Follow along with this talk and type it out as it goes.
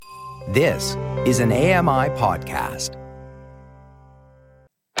This is an AMI podcast.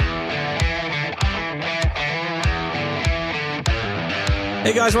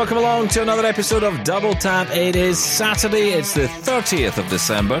 Hey guys, welcome along to another episode of Double Tap. It is Saturday, it's the 30th of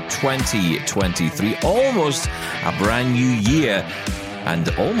December 2023, almost a brand new year and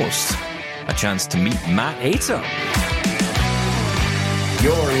almost a chance to meet Matt Ater.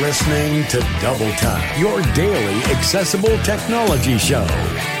 You're listening to Double Tap, your daily accessible technology show.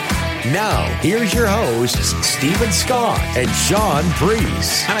 Now, here's your hosts, Stephen Scott and Sean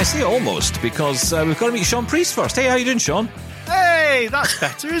Priest. And I say almost because we've got to meet Sean Priest first. Hey, how you doing, Sean? Hey, that's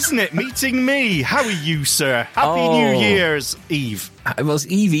better, isn't it? Meeting me. How are you, sir? Happy New Year's Eve. Well, it's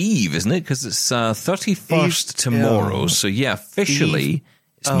Eve, isn't it? Because it's 31st tomorrow. So, yeah, officially,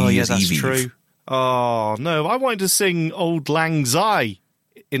 it's New Year's Eve. True. Oh, no, I wanted to sing Old Lang Syne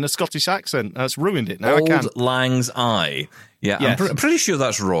in a Scottish accent. That's ruined it. Now I can't. Old Lang Syne. Yeah, Yes. I'm pretty sure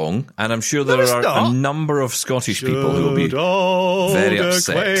that's wrong, and I'm sure there are a number of Scottish people who will be very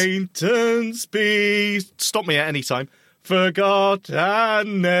upset. Acquaintance be... Stop me at any time. Forgot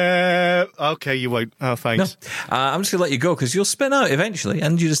and never... Okay, you won't. Oh, thanks. No. I'm just going to let you go because you'll spin out eventually,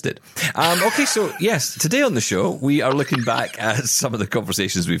 and you just did. Okay, so yes, today on the show, we are looking back at some of the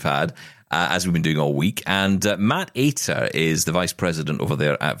conversations we've had as we've been doing all week. And Matt Ater is the vice president over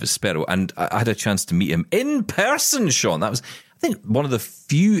there at Vispero, and I had a chance to meet him in person, Sean. That was, I think, one of the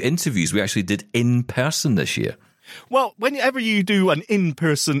few interviews we actually did in person this year. Well, whenever you do an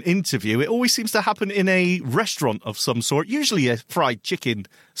in-person interview, it always seems to happen in a restaurant of some sort, usually a fried chicken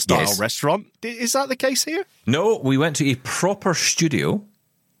style restaurant. Is that the case here? No, we went to a proper studio.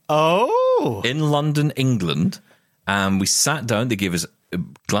 Oh. In London, England. We sat down. They gave us a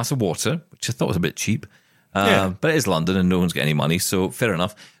glass of water, which I thought was a bit cheap. But it is London and no one's got any money, so fair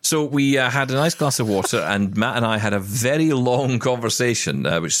enough. So we had a nice glass of water and Matt and I had a very long conversation,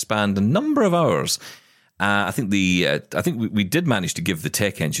 which spanned a number of hours. I think we did manage to give the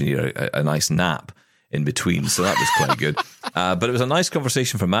tech engineer a nice nap in between, so that was quite good. But it was a nice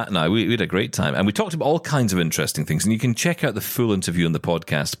conversation for Matt and I. We had a great time, and we talked about all kinds of interesting things. And you can check out the full interview on the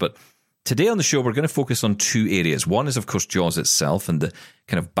podcast. But today on the show, we're going to focus on two areas. One is, of course, JAWS itself and the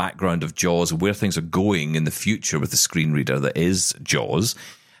kind of background of JAWS, where things are going in the future with the screen reader that is JAWS.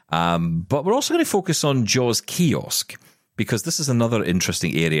 But we're also going to focus on JAWS Kiosk, because this is another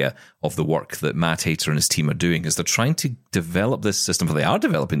interesting area of the work that Matt Ater and his team are doing, is they're trying to develop this system, or they are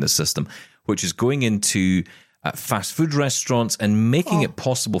developing this system, which is going into fast food restaurants and making it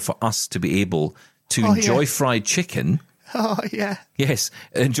possible for us to be able to enjoy fried chicken. Oh, yeah. Yes,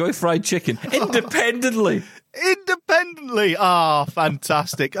 enjoy fried chicken independently. Independently. Ah,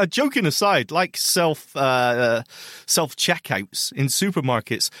 fantastic. Joking aside, like self-checkouts in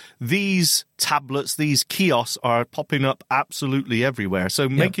supermarkets, these tablets, these kiosks are popping up absolutely everywhere. So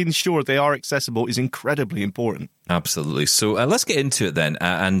making sure they are accessible is incredibly important. Absolutely. So let's get into it then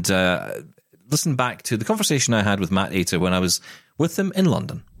and listen back to the conversation I had with Matt Ater when I was with him in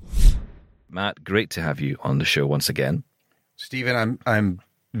London. Matt, great to have you on the show once again. Stephen, I'm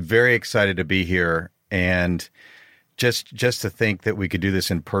very excited to be here, and just to think that we could do this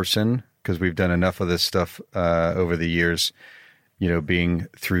in person, because we've done enough of this stuff over the years, you know, being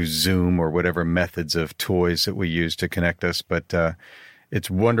through Zoom or whatever methods of toys that we use to connect us. But it's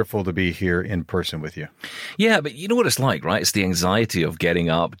wonderful to be here in person with you. Yeah, but you know what it's like, right? It's the anxiety of getting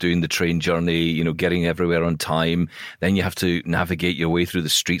up, doing the train journey, you know, getting everywhere on time. Then you have to navigate your way through the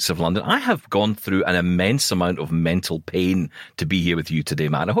streets of London. I have gone through an immense amount of mental pain to be here with you today,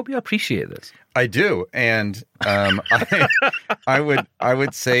 Matt. I hope you appreciate this. I do, and I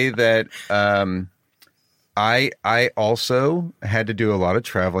would say that I also had to do a lot of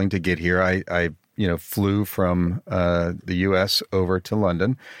traveling to get here. I flew from the U.S. over to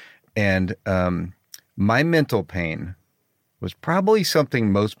London, and my mental pain was probably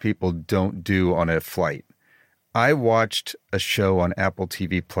something most people don't do on a flight. I watched a show on Apple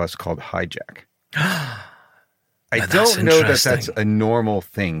TV Plus called Hijack. I don't know that that's a normal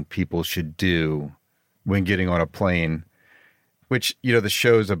thing people should do when getting on a plane, which, you know, the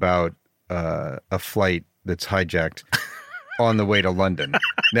show's about a flight that's hijacked on the way to London.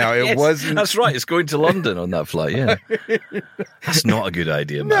 Now, it wasn't... That's right. It's going to London on that flight, yeah. That's not a good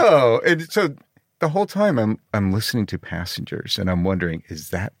idea, man. No. And so the whole time I'm listening to passengers and I'm wondering, is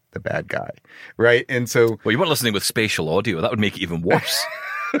that the bad guy? Right? And so... Well, you weren't listening with spatial audio. That would make it even worse.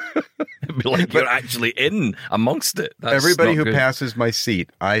 It'd be like you're actually in amongst it. That's everybody who good. Passes my seat,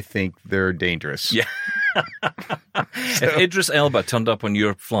 I think they're dangerous. Yeah. If Idris Elba turned up on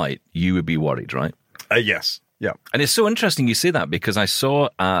your flight, you would be worried, right? Yes. Yeah. And it's so interesting you say that, because I saw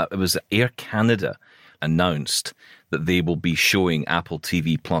it was Air Canada announced that they will be showing Apple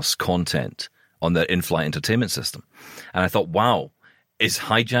TV Plus content on their in-flight entertainment system. And I thought, wow, is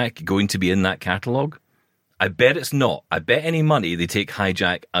Hijack going to be in that catalog? I bet it's not. I bet any money they take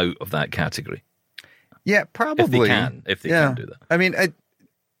Hijack out of that category. Yeah, probably. If they can do that. I mean,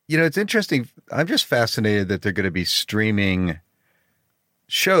 it's interesting. I'm just fascinated that they're going to be streaming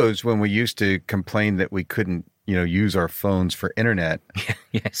shows when we used to complain that we couldn't, use our phones for internet.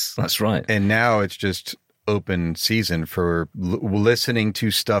 Yes, that's right. And now it's just open season for listening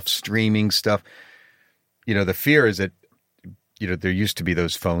to stuff, streaming stuff. The fear is that, there used to be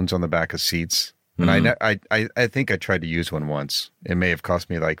those phones on the back of seats. And I think I tried to use one once. It may have cost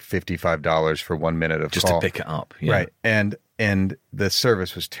me like $55 for 1 minute of just call. to pick it up. Yeah. Right. And the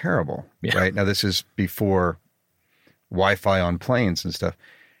service was terrible. Yeah. Right. Now, this is before Wi-Fi on planes and stuff.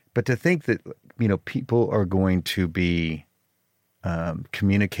 But to think that, people are going to be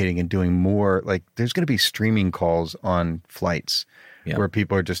communicating and doing more, like there's going to be streaming calls on flights where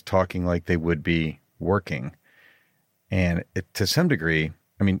people are just talking like they would be working. And to some degree,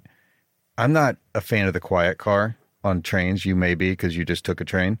 I mean, I'm not a fan of the quiet car on trains. You may be because you just took a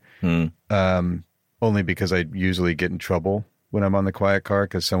train. Only because I usually get in trouble when I'm on the quiet car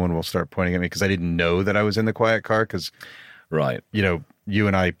because someone will start pointing at me because I didn't know that I was in the quiet car because, right, you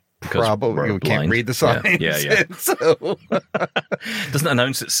and I probably can't read the signs. Yeah. So doesn't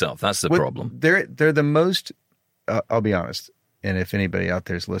announce itself. That's the problem. They're the most. I'll be honest, and if anybody out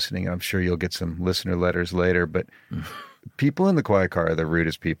there is listening, I'm sure you'll get some listener letters later. But people in the quiet car are the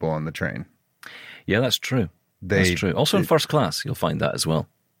rudest people on the train. Yeah, that's true. That's true. Also in first class, you'll find that as well.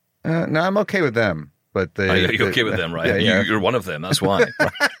 No, I'm okay with them. But you're okay with them, right? Yeah. You're one of them. That's why.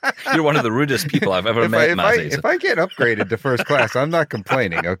 You're one of the rudest people I've ever met, Matt. If I get upgraded to first class, I'm not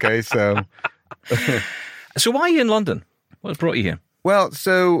complaining, okay? So why are you in London? What's brought you here? Well,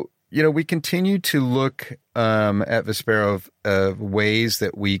 so, we continue to look at Vispero of ways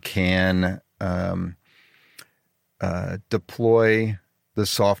that we can deploy the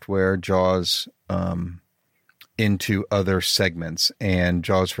software JAWS into other segments, and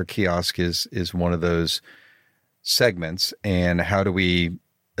JAWS for Kiosk is one of those segments. And how do we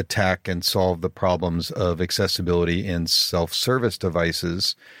attack and solve the problems of accessibility in self-service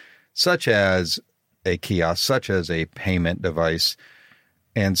devices, such as a kiosk, such as a payment device?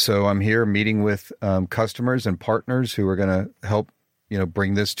 And so I'm here meeting with customers and partners who are going to help,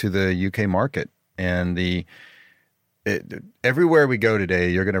 bring this to the UK market. And everywhere we go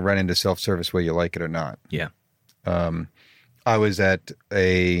today, you're going to run into self-service whether you like it or not. Yeah. I was at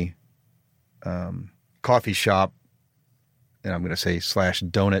a coffee shop, and I'm going to say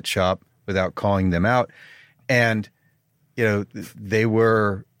 /donut shop without calling them out. And, you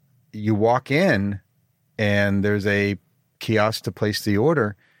walk in and there's a kiosk to place the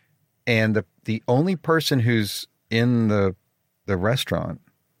order. And the only person who's in the restaurant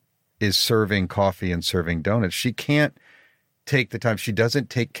is serving coffee and serving donuts. She can't take the time. She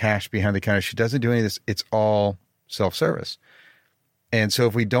doesn't take cash behind the counter. She doesn't do any of this. It's all self-service. And so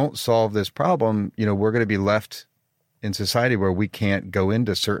if we don't solve this problem, we're going to be left in society where we can't go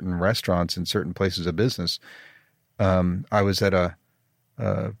into certain restaurants and certain places of business. I was at a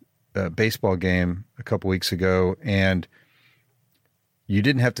baseball game a couple weeks ago, and you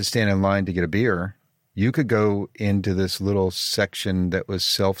didn't have to stand in line to get a beer. You could go into this little section that was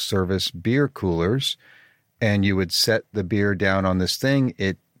self-service beer coolers, and you would set the beer down on this thing.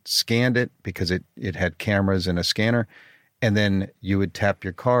 It scanned it because it had cameras and a scanner, and then you would tap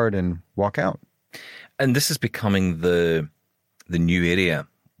your card and walk out. And this is becoming the new area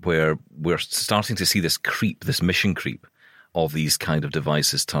where we're starting to see this mission creep of these kind of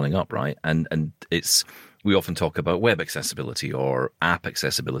devices turning up, right? And we often talk about web accessibility or app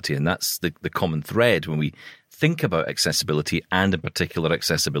accessibility, and that's the common thread when we think about accessibility and in particular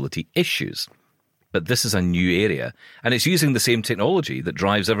accessibility issues. But this is a new area, and it's using the same technology that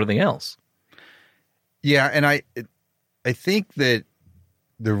drives everything else. Yeah, and I think that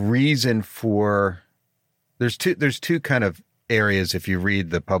the reason for there's two kind of areas if you read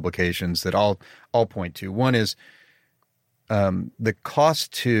the publications that I'll point to. One is the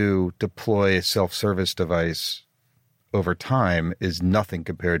cost to deploy a self-service device over time is nothing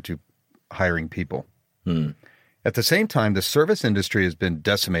compared to hiring people. At the same time, the service industry has been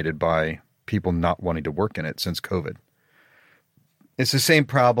decimated by people not wanting to work in it since COVID. It's the same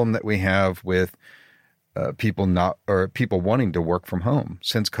problem that we have with people wanting to work from home.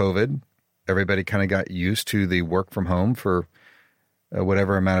 Since COVID, everybody kind of got used to the work from home for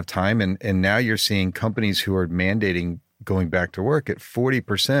whatever amount of time. And now you're seeing companies who are mandating going back to work at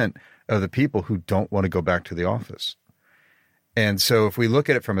 40% of the people who don't want to go back to the office. And so if we look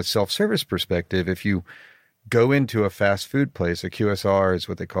at it from a self-service perspective, if you go into a fast food place, a QSR is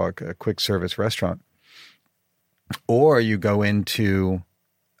what they call it, a quick service restaurant, or you go into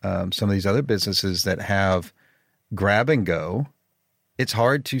some of these other businesses that have grab and go, it's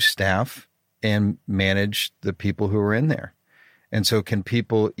hard to staff and manage the people who are in there. And so can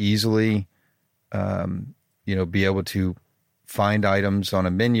people easily, be able to find items on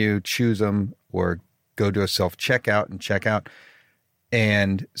a menu, choose them, or go to a self-checkout and check out?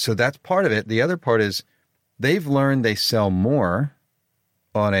 And so that's part of it. The other part is they've learned they sell more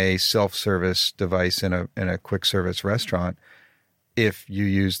on a self-service device in a quick service restaurant if you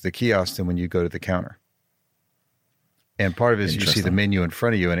use the kiosk than when you go to the counter. And part of it is you see the menu in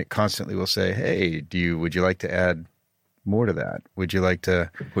front of you and it constantly will say, hey, would you like to add more to that? Would you like to?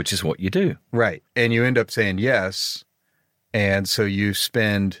 Which is what you do. Right. And you end up saying yes. And so you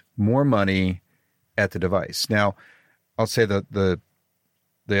spend more money at the device. Now, I'll say the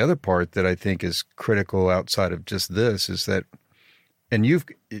other part that I think is critical outside of just this is that, and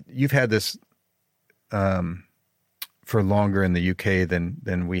you've had this for longer in the UK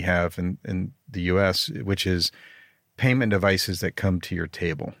than we have in the US, which is payment devices that come to your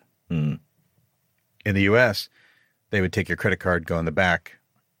table. In the US, they would take your credit card, go in the back,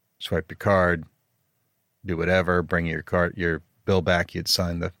 swipe your card, do whatever, bring your bill back, you'd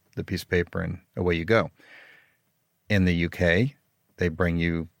sign the piece of paper, and away you go. In the UK, they bring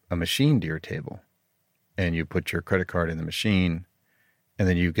you a machine to your table, and you put your credit card in the machine, and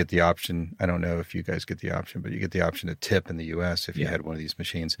then you get the option. I don't know if you guys get the option, but you get the option to tip in the US if you had one of these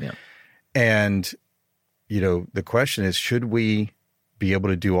machines. Yeah. And, the question is, should we be able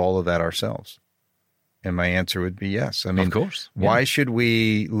to do all of that ourselves? And my answer would be yes. I mean, of course. Yeah. Why should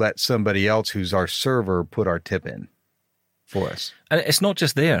we let somebody else who's our server put our tip in for us? And it's not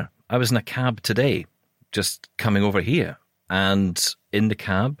just there. I was in a cab today, just coming over here, and in the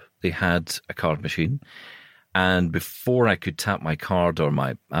cab, they had a card machine. And before I could tap my card or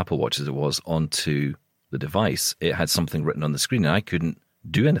my Apple Watch, as it was, onto the device, it had something written on the screen, and I couldn't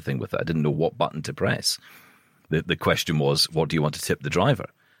do anything with it. I didn't know what button to press. The question was, what do you want to tip the driver?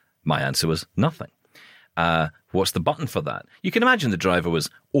 My answer was nothing. What's the button for that? You can imagine the driver was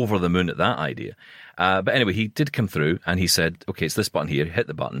over the moon at that idea. But anyway, he did come through and he said, okay, it's this button here, hit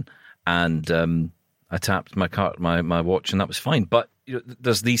the button. And I tapped my watch and that was fine. But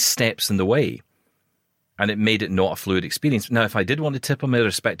there's these steps in the way. And it made it not a fluid experience. Now, if I did want to tip him,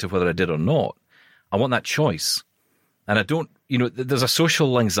 irrespective of whether I did or not, I want that choice. And I don't, there's a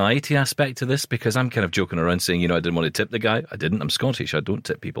social anxiety aspect to this because I'm kind of joking around saying, I didn't want to tip the guy. I didn't. I'm Scottish. I don't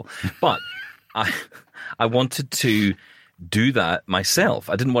tip people. But I wanted to do that myself.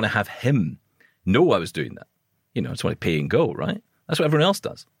 I didn't want to have him know I was doing that. I just want to pay and go, right? That's what everyone else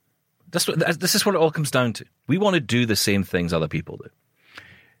does. This is what it all comes down to. We want to do the same things other people do.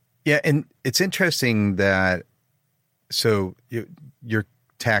 Yeah, and it's interesting that, so your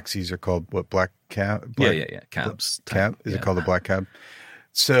taxis are called what, black cab? Yeah. Cabs. Cab? Is it called a black cab?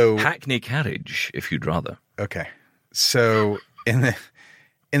 So Hackney carriage, if you'd rather. Okay. So in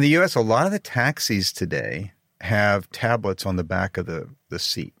the U.S., a lot of the taxis today have tablets on the back of the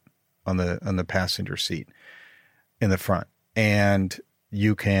seat, on the passenger seat in the front. And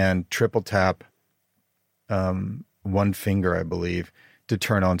you can triple tap one finger, I believe, to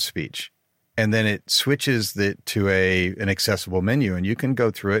turn on speech. And then it switches to an accessible menu, and you can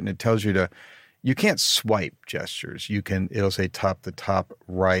go through it, and it tells you you can't swipe gestures. It'll say tap the top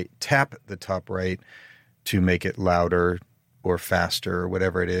right to make it louder or faster or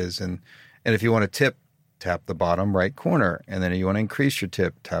whatever it is. And if you want to tip, tap the bottom right corner. And then if you want to increase your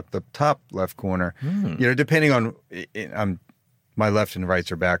tip, tap the top left corner. Depending on, my left and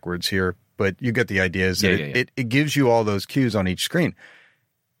rights are backwards here, but you get the idea. Is that it gives you all those cues on each screen.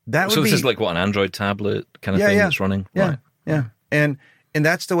 This is like what, an Android tablet kind of thing that's running? Yeah, right. Yeah. And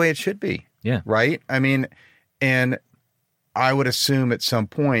that's the way it should be. Yeah. Right? I mean, and I would assume at some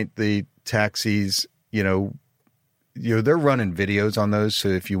point the taxis, they're running videos on those. So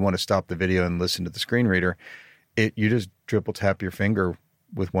if you want to stop the video and listen to the screen reader, you just triple tap your finger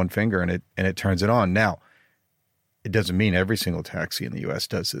with one finger and it turns it on. Now, it doesn't mean every single taxi in the U.S.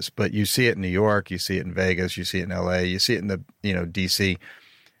 does this, but you see it in New York, you see it in Vegas, you see it in L.A., you see it in the D.C.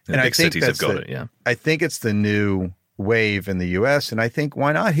 And I think cities have got it, yeah. I think it's the new wave in the U.S., and I think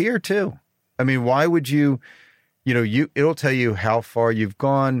why not here too? I mean, why would you, it'll tell you how far you've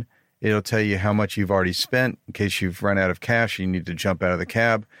gone. It'll tell you how much you've already spent in case you've run out of cash. You need to jump out of the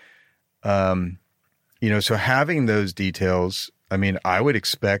cab. So having those details, I mean, I would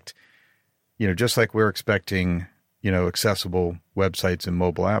expect, just like we're expecting, accessible websites and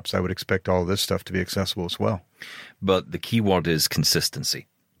mobile apps, I would expect all of this stuff to be accessible as well. But the key word is consistency.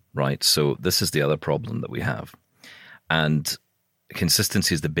 right? So this is the other problem that we have. And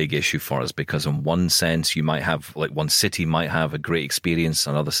consistency is the big issue for us, because in one sense you might have, like, one city might have a great experience,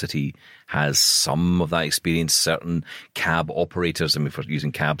 another city has some of that experience. Certain cab operators, I mean, if we're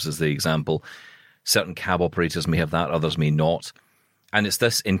using cabs as the example, certain cab operators may have that, others may not. And it's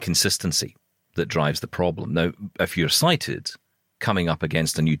this inconsistency that drives the problem. Now, if you're sighted, coming up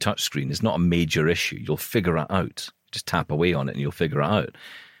against a new touchscreen is not a major issue. You'll figure it out. Just tap away on it and you'll figure it out.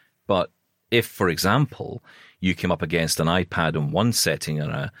 But if, for example, you came up against an iPad on one setting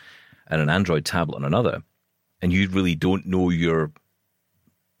and an Android tablet on another, and you really don't know your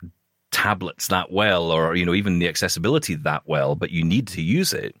tablets that well, or, you know, even the accessibility that well, but you need to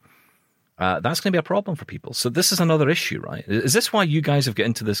use it, that's going to be a problem for people. So this is another issue, right? Is this why you guys have got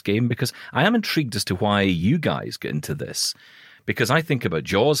into this game? Because I am intrigued as to why you guys get into this. Because I think about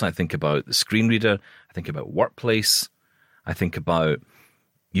JAWS, I think about the screen reader, I think about Workplace, I think about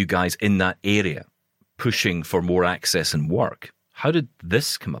you guys in that area pushing for more access and work. How did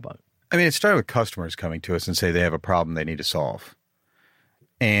this come about? I mean, it started with customers coming to us and say they have a problem they need to solve.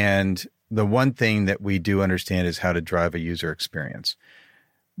 And the one thing that we do understand is how to drive a user experience.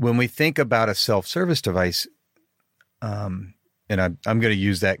 When we think about a self-service device, and I'm going to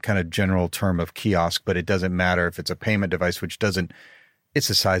use that kind of general term of kiosk, but it doesn't matter if it's a payment device, which doesn't, it's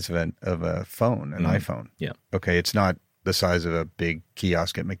the size of a phone, an iPhone. Yeah. Okay. It's not the size of a big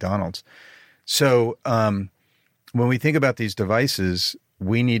kiosk at McDonald's. So when we think about these devices,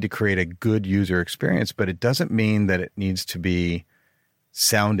 we need to create a good user experience, but it doesn't mean that it needs to be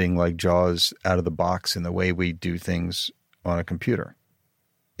sounding like JAWS out of the box in the way we do things on a computer.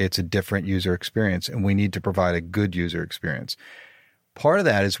 It's a different user experience, and we need to provide a good user experience. Part of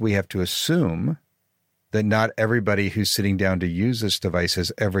that is we have to assume that not everybody who's sitting down to use this device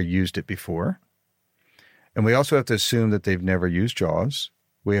has ever used it before. And we also have to assume that they've never used JAWS.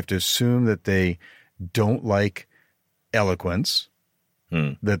 We have to assume that they don't like eloquence,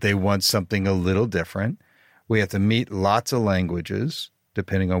 that they want something a little different. We have to meet lots of languages,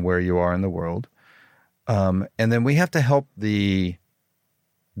 depending on where you are in the world. And then we have to help the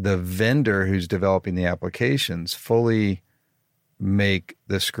vendor who's developing the applications fully make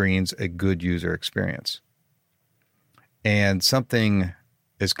the screens a good user experience. And something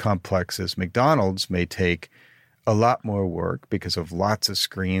as complex as McDonald's may take a lot more work because of lots of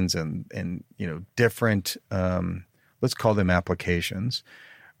screens and you know, different, let's call them applications.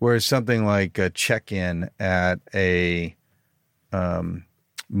 Whereas something like a check-in at a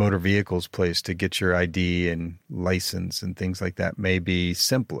motor vehicles place to get your ID and license and things like that may be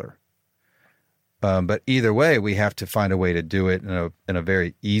simpler. But either way, we have to find a way to do it in a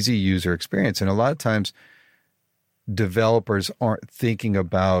very easy user experience. And a lot of times developers aren't thinking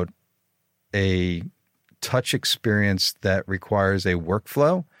about a touch experience that requires a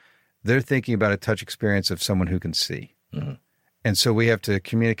workflow. They're thinking about a touch experience of someone who can see. Mm-hmm. And so we have to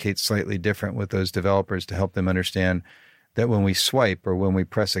communicate slightly different with those developers to help them understand that when we swipe or when we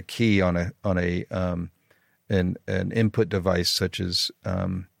press a key on an input device such as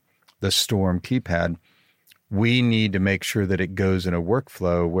the Storm keypad, we need to make sure that it goes in a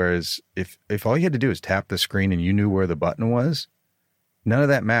workflow. Whereas if all you had to do is tap the screen and you knew where the button was, none of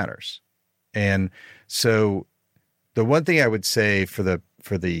that matters. And so the one thing I would say for the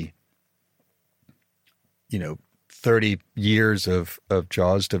 30 years of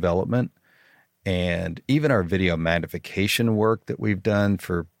JAWS development, and even our video magnification work that we've done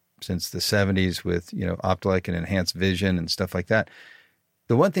since the 70s with, Optilike and enhanced vision and stuff like that.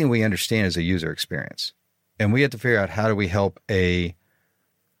 The one thing we understand is a user experience. And we have to figure out how do we help a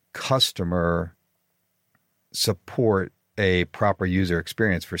customer support a proper user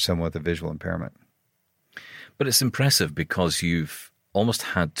experience for someone with a visual impairment. But it's impressive because you've almost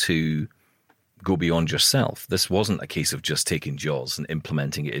had to go beyond yourself. This wasn't a case of just taking JAWS and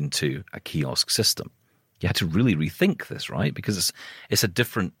implementing it into a kiosk system. You had to really rethink this, right? Because it's a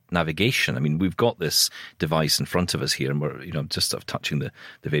different navigation. I mean, we've got this device in front of us here, and we're just sort of touching the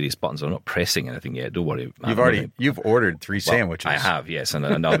various buttons. I'm not pressing anything yet. Don't worry. You've ordered 3 sandwiches. I have, yes, and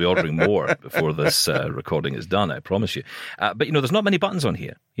I'll be ordering more before this recording is done. I promise you. But there's not many buttons on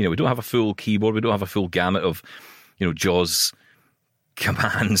here. We don't have a full keyboard. We don't have a full gamut of JAWS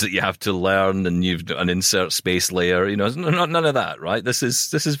commands that you have to learn, and you've got an insert space layer. None of that, right? This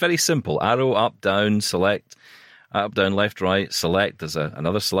is very simple. Arrow, up, down, select, up, down, left, right, select. There's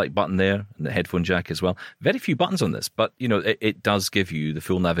another select button there, and the headphone jack as well. Very few buttons on this, but it does give you the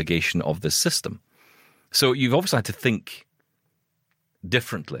full navigation of this system. So you've obviously had to think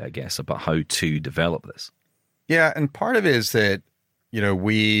differently, I guess, about how to develop this. Yeah, and part of it is that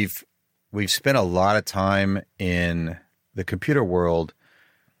we've spent a lot of time in the computer world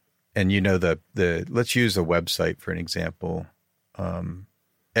and let's use a website for an example.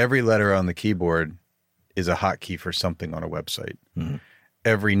 Every letter on the keyboard is a hotkey for something on a website. Mm-hmm.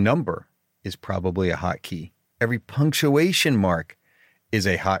 Every number is probably a hotkey. Every punctuation mark is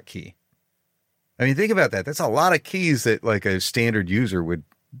a hotkey. I mean, think about that. That's a lot of keys that like a standard user would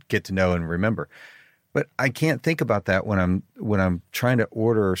get to know and remember. But I can't think about that when I'm trying to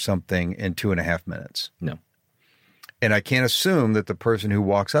order something in 2.5 minutes. No. And I can't assume that the person who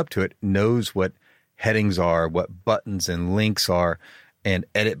walks up to it knows what headings are, what buttons and links are, and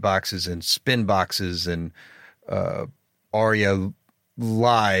edit boxes and spin boxes and ARIA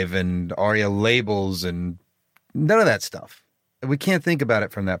Live and ARIA labels and none of that stuff. We can't think about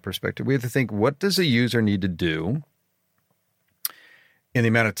it from that perspective. We have to think, what does a user need to do in the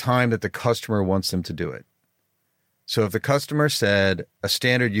amount of time that the customer wants them to do it? So if the customer said a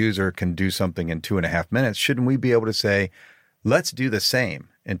standard user can do something in 2.5 minutes, shouldn't we be able to say, let's do the same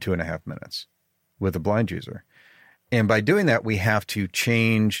in 2.5 minutes with a blind user? And by doing that, we have to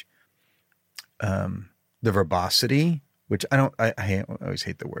change the verbosity, which I always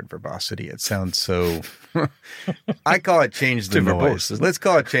hate the word verbosity. It sounds so, I call it change the noise. Let's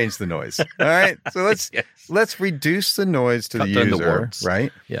call it change the noise. All right. So let's reduce the noise to Cut the down user, the words.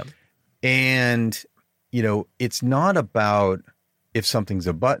 right? Yeah. And, it's not about if something's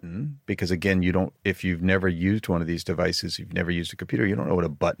a button, because again, if you've never used one of these devices, you've never used a computer, you don't know what a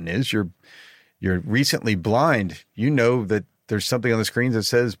button is. You're recently blind. You know that there's something on the screen that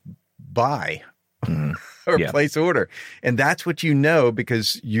says buy or place order. And that's what you know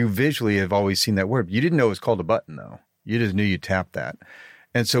because you visually have always seen that word. You didn't know it was called a button though. You just knew you tapped that.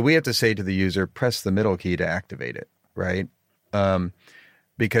 And so we have to say to the user, press the middle key to activate it, right?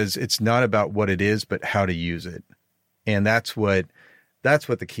 Because it's not about what it is, but how to use it. And that's what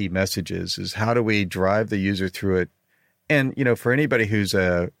the key message is how do we drive the user through it? And, for anybody who's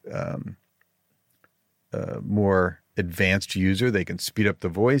a more advanced user, they can speed up the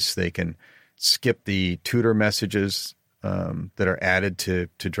voice. They can skip the tutor messages that are added to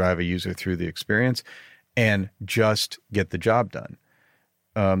drive a user through the experience and just get the job done.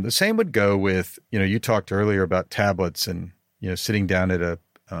 The same would go with, you talked earlier about tablets and, sitting down at a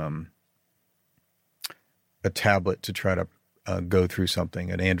tablet to try to go through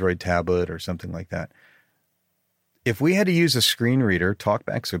something, an Android tablet or something like that. If we had to use a screen reader,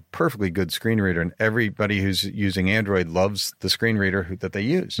 TalkBack's a perfectly good screen reader, and everybody who's using Android loves the screen reader that they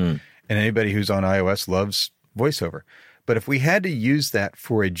use. And anybody who's on iOS loves VoiceOver. But if we had to use that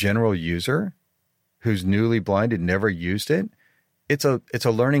for a general user who's newly blind and never used it, it's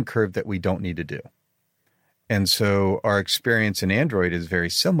a learning curve that we don't need to do. And so our experience in Android is very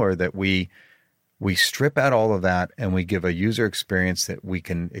similar, that we strip out all of that and we give a user experience that we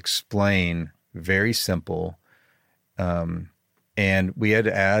can explain very simple. And we had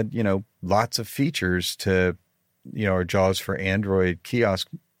to add, lots of features to, our JAWS for Android kiosk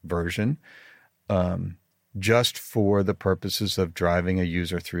version, just for the purposes of driving a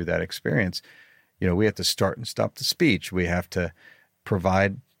user through that experience. We have to start and stop the speech. We have to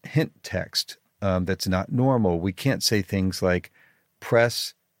provide hint text that's not normal. We can't say things like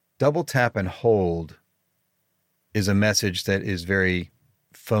press, double tap, and hold is a message that is very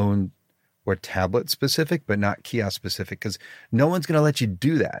phone or tablet specific, but not kiosk specific, because no one's going to let you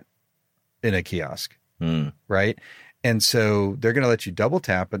do that in a kiosk, right? And so they're going to let you double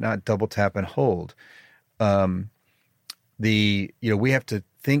tap, but not double tap and hold. We have to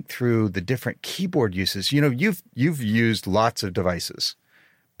think through the different keyboard uses. You've used lots of devices.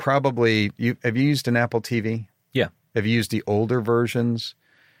 Probably, have you used an Apple TV? Yeah. Have you used the older versions?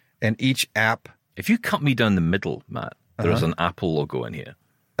 And each app. If you cut me down the middle, Matt, there's an Apple logo in here.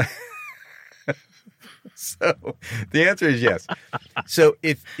 So the answer is yes. So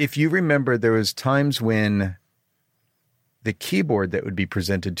if you remember, there was times when the keyboard that would be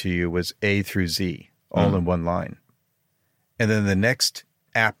presented to you was A through Z, all in one line. And then the next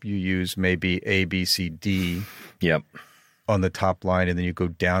app you use may be A, B, C, D on the top line, and then you go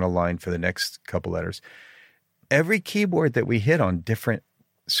down a line for the next couple letters. Every keyboard that we hit on different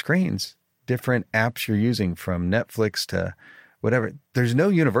screens, different apps you're using, from Netflix to whatever, there's no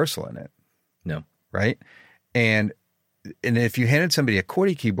universal in it. No. Right? And if you handed somebody a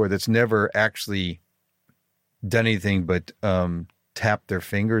QWERTY keyboard that's never actually done anything but tap their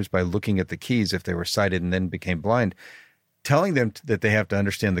fingers by looking at the keys if they were sighted and then became blind, telling them that they have to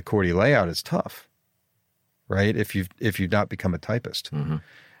understand the QWERTY layout is tough, right? If you've not become a typist. Mm-hmm.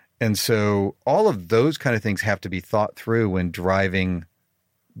 And so all of those kind of things have to be thought through when driving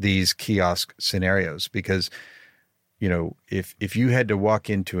these kiosk scenarios, because if you had to walk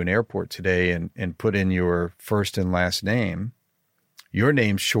into an airport today and put in your first and last name Your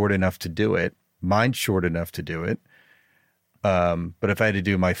name's short enough to do it. Mine's short enough to do it. But if I had to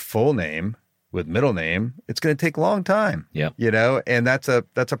do my full name with middle name, it's going to take a long time. Yeah. And that's a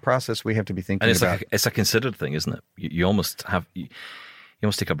process we have to be thinking and it's about. It's a considered thing, isn't it? You almost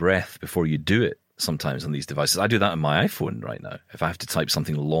take a breath before you do it sometimes on these devices. I do that on my iPhone right now. If I have to type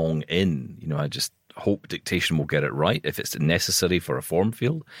something long in, I just hope dictation will get it right. If it's necessary for a form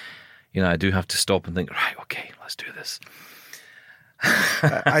field, I do have to stop and think, right, okay, let's do this.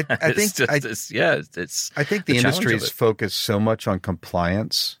 I think the industry is focused so much on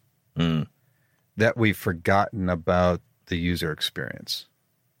compliance that we've forgotten about the user experience.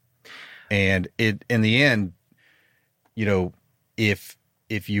 And in the end, if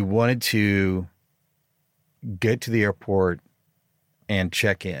you wanted to get to the airport and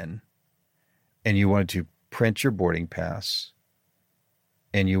check in, and you wanted to print your boarding pass,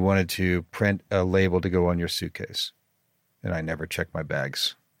 and you wanted to print a label to go on your suitcase, and I never check my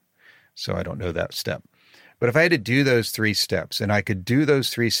bags, so I don't know that step. But if I had to do those 3 steps, and I could do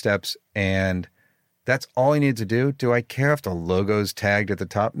those 3 steps, and that's all I need to do I care if the logo's tagged at the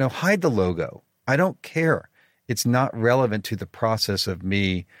top? No, hide the logo. I don't care. It's not relevant to the process of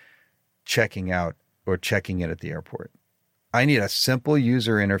me checking out or checking in at the airport. I need a simple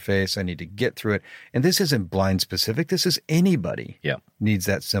user interface. I need to get through it. And this isn't blind specific. This is anybody needs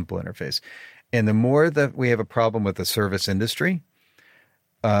that simple interface. And the more that we have a problem with the service industry,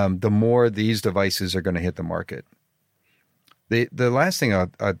 the more these devices are going to hit the market. The last thing,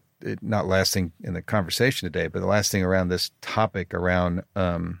 not last thing in the conversation today, but the last thing around this topic around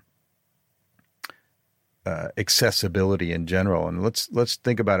accessibility in general, and let's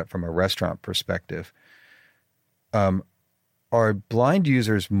think about it from a restaurant perspective. Are blind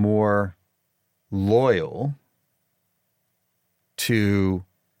users more loyal to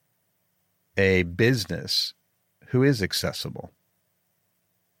a business who is accessible?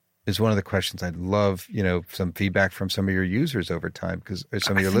 Is one of the questions. I'd love, some feedback from some of your users over time, because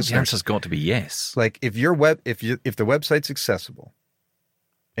some of your listeners. The answer's got to be yes. Like if the website's accessible,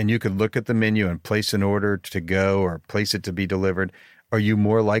 and you could look at the menu and place an order to go or place it to be delivered, are you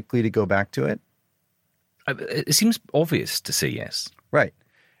more likely to go back to it? It seems obvious to say yes. Right.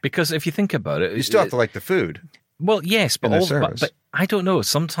 Because if you think about it... You still have to like the food. Well, yes, but I don't know.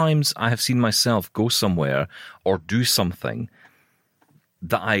 Sometimes I have seen myself go somewhere or do something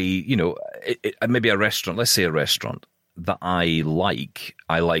that maybe a restaurant, let's say a restaurant, that I like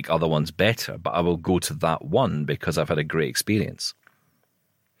other ones better, but I will go to that one because I've had a great experience.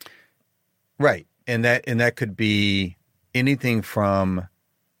 Right. And that could be anything from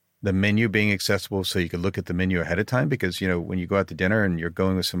the menu being accessible so you could look at the menu ahead of time, because, when you go out to dinner and you're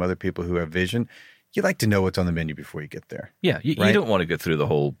going with some other people who have vision, you like to know what's on the menu before you get there. Yeah. You don't want to go through the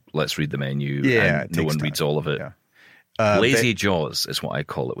whole, let's read the menu, and no one reads all of it. Yeah. Lazy jaws is what I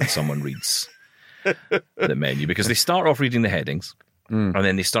call it when someone reads the menu, because they start off reading the headings and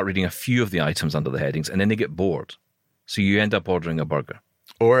then they start reading a few of the items under the headings, and then they get bored. So you end up ordering a burger.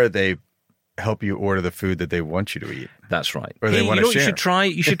 Or they help you order the food that they want you to eat. That's right. Or they want to share.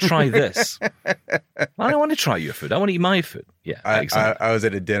 You should try this. I don't want to try your food. I want to eat my food. Yeah, exactly. I was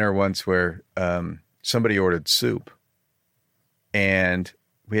at a dinner once where somebody ordered soup, and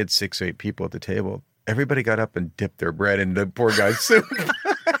we had 6 or 8 people at the table. Everybody got up and dipped their bread in the poor guy's soup.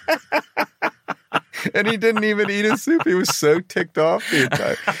 And he didn't even eat his soup. He was so ticked off the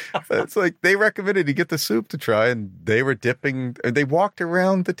entire. It's like they recommended he get the soup to try, and they were dipping. They walked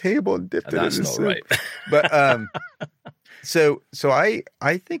around the table and dipped it in his soup. Right. But so I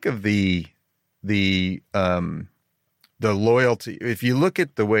think of the loyalty. If you look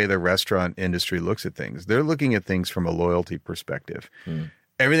at the way the restaurant industry looks at things, they're looking at things from a loyalty perspective.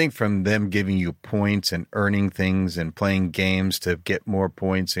 Everything from them giving you points and earning things and playing games to get more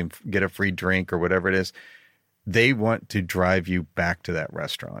points and get a free drink or whatever it is. They want to drive you back to that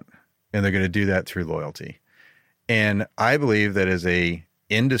restaurant, and they're going to do that through loyalty. And I believe that as a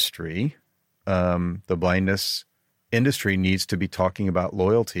industry, the blindness industry needs to be talking about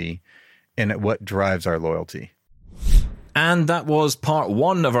loyalty and what drives our loyalty. And that was part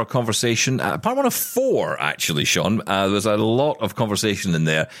 1 of our conversation. Part 1 of 4, actually, Sean. There was a lot of conversation in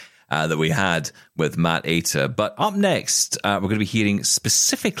there that we had with Matt Ater. But up next, we're going to be hearing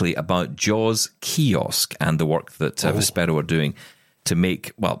specifically about JAWS Kiosk and the work that Vispero are doing to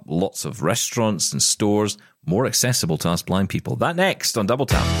make, lots of restaurants and stores more accessible to us blind people. That next on Double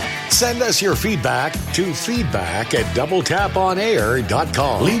Tap. Send us your feedback to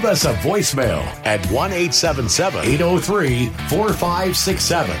feedback@doubletaponair.com. Leave us a voicemail at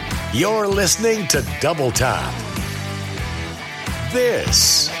 1-877-803-4567. You're listening to Double Tap.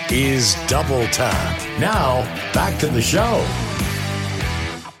 This is Double Tap. Now, back to the show.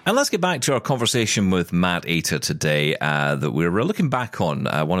 And let's get back to our conversation with Matt Ater today that we're looking back on,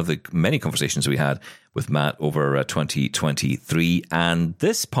 one of the many conversations we had with Matt over 2023. And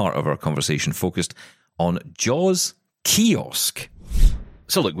this part of our conversation focused on Jaws Kiosk.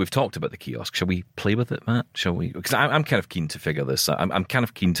 So look, we've talked about the kiosk. Shall we play with it, Matt? Shall we? Because I'm kind of keen to figure this out. I'm kind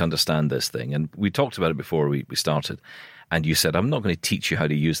of keen to understand this thing. And we talked about it before we started. And you said, I'm not going to teach you how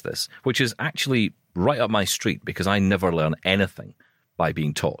to use this, which is actually right up my street because I never learn anything by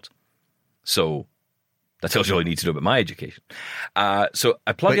being taught. So that tells you all you need to know about my education. So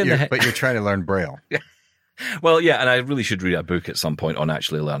I plug in the... But you're trying to learn Braille. Well, yeah, and I really should read a book at some point on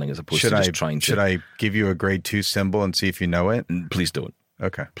actually learning as opposed to just trying to... Should I give you a grade 2 symbol and see if you know it? Please don't.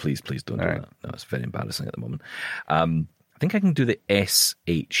 Okay. Please don't all do right. that. No, it's very embarrassing at the moment. I think I can do the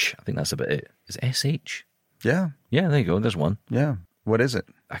SH. I think that's about it. Is it SH? Yeah. Yeah, there you go. There's one. Yeah. What is it?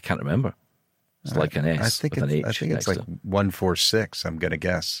 I can't remember. It's like an S with an H. I think it's like 146, I'm going to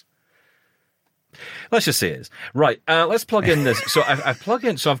guess. Let's just say it is. Right, let's plug in this. So I plug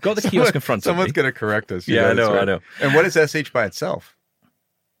in, so I've got the kiosk in front of me. Someone's going to correct us. Yeah, I know, right. I know. And what is SH by itself?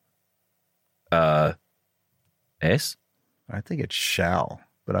 S? I think it's shall,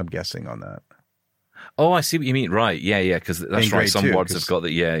 but I'm guessing on that. Oh, I see what you mean. Right, yeah, because that's In right. grade Some 2, words have got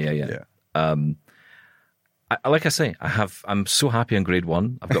that. Yeah. Like I say, I'm so happy on grade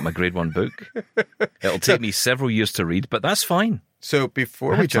 1. I've got my grade 1 book. It'll take me several years to read, but that's fine. So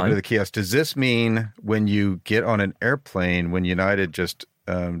before we jump into the kiosk, does this mean when you get on an airplane, when United just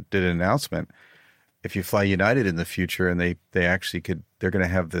did an announcement, if you fly United in the future and they actually they're going to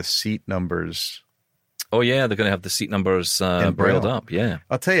have the seat numbers. Oh yeah, they're going to have the seat numbers brailled up. Yeah,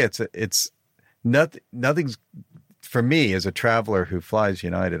 I'll tell you, it's nothing's for me as a traveler who flies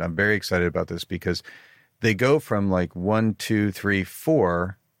United. I'm very excited about this because they go from like 1, 2, 3,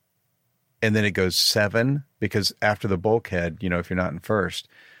 4, and then it goes 7 because after the bulkhead, if you're not in first,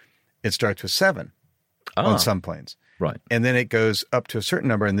 it starts with 7 on some planes. Right. And then it goes up to a certain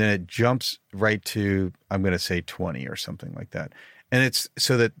number and then it jumps right to, I'm going to say 20 or something like that. And it's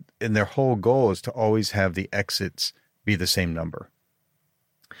so that, and their whole goal is to always have the exits be the same number.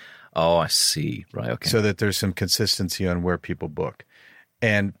 Oh, I see. Right. Okay. So that there's some consistency on where people book.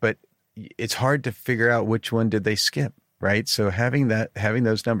 But it's hard to figure out which one did they skip, right? So having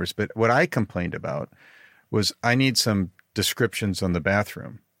those numbers. But what I complained about was I need some descriptions on the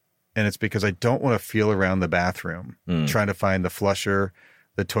bathroom. And it's because I don't want to feel around the bathroom trying to find the flusher,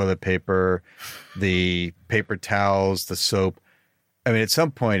 the toilet paper, the paper towels, the soap. I mean, at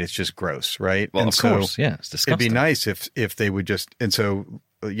some point it's just gross, right? Well, of course. Yeah, it's disgusting. It'd be nice if they would just, and so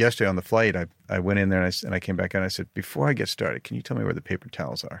yesterday on the flight, I went in there and I came back and I said, before I get started, can you tell me where the paper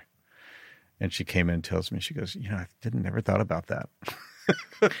towels are? And she came in and tells me, she goes, I never thought about that.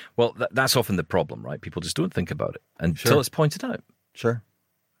 Well, that's often the problem, right? People just don't think about it until it's pointed out. Sure.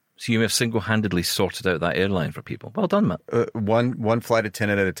 So you may have single-handedly sorted out that airline for people. Well done, Matt. One flight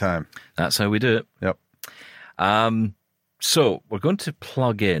attendant at a time. That's how we do it. Yep. So we're going to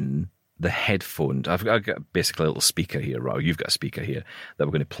plug in the headphone. I've got basically a little speaker here, Raul. You've got a speaker here that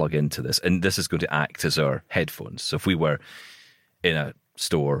we're going to plug into this. And this is going to act as our headphones. So if we were in a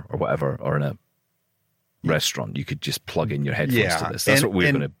store or whatever, or in a restaurant, you could just plug in your headphones to this. That's what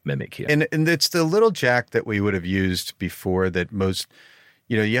we're going to mimic here. And it's the little jack that we would have used before that most,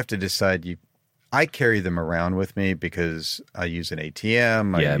 you have to decide. I carry them around with me because I use an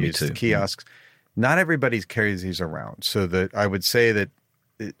ATM. I use the kiosks. Not everybody carries these around. So that I would say that,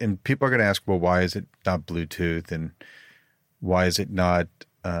 and people are going to ask, well, why is it not Bluetooth? And why is it not?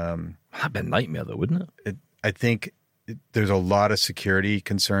 That'd be a nightmare though, wouldn't it? I think there's a lot of security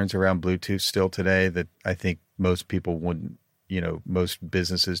concerns around Bluetooth still today that I think most people wouldn't, most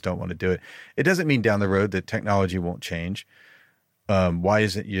businesses don't want to do it. It doesn't mean down the road that technology won't change. Why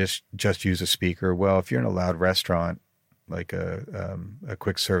isn't you just use a speaker? Well, if you're in a loud restaurant, like a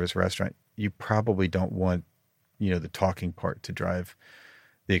quick service restaurant, you probably don't want, the talking part to drive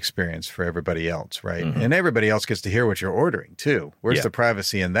the experience for everybody else, right? Mm-hmm. And everybody else gets to hear what you're ordering too. Where's the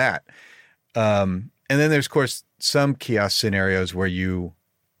privacy in that? And then there's, of course, some kiosk scenarios where you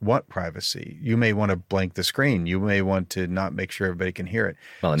want privacy. You may want to blank the screen. You may want to not make sure everybody can hear it.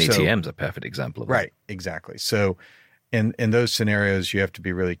 Well, an ATM's a perfect example of that. Right, exactly. So in those scenarios, you have to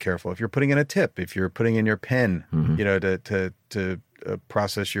be really careful. If you're putting in a tip, if you're putting in your PIN, to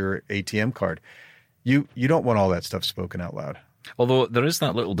process your ATM card, you don't want all that stuff spoken out loud. Although there is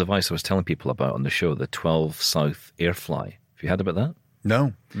that little device I was telling people about on the show, the 12 South Airfly. Have you heard about that?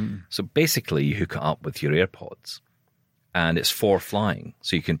 No. So basically, you hook it up with your AirPods, and it's for flying.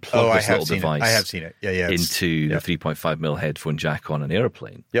 So you can plug this little device. I have seen it. Yeah, into the 3.5mm headphone jack on an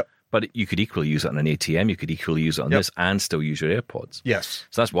airplane. Yep. But you could equally use it on an ATM. You could equally use it on this and still use your AirPods. Yes.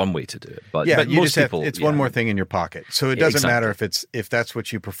 So that's one way to do it. But you most just people, it's one more thing in your pocket. So it doesn't matter if that's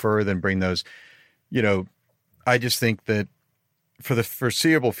what you prefer, then bring those. You know, I just think that for the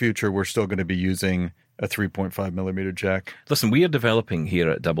foreseeable future, we're still going to be using a 3.5 millimeter jack. Listen, we are developing here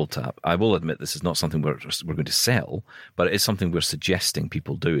at Double Tap. I will admit this is not something we're going to sell, but it is something we're suggesting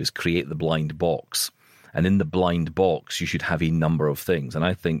people do, is create the blind box. And in the blind box, you should have a number of things. And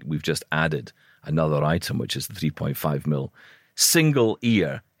I think we've just added another item, which is the 3.5 mil single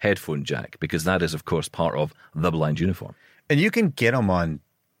ear headphone jack, because that is, of course, part of the blind uniform. And you can get them on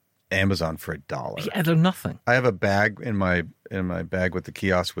Amazon for $1. Yeah, they're nothing. I have a bag in my bag with the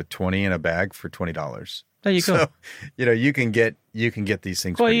kiosk with 20 in a bag for $20. There you go. So, you know, you can get these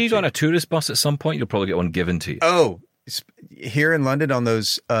things. Well, pretty you cheap. go on a tourist bus at some point, you'll probably get one given to you. Oh, here in London on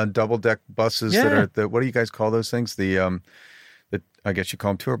those double deck buses that are what do you guys call those things? The I guess you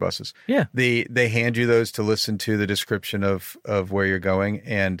call them tour buses. Yeah. They hand you those to listen to the description of where you're going,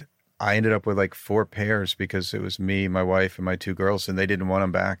 and I ended up with like 4 pairs because it was me, my wife, and my 2 girls, and they didn't want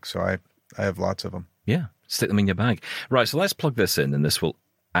them back, so I have lots of them. Yeah, stick them in your bag. Right, so let's plug this in, and this will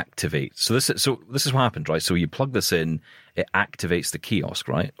activate. So this is what happened, right? So you plug this in, it activates the kiosk,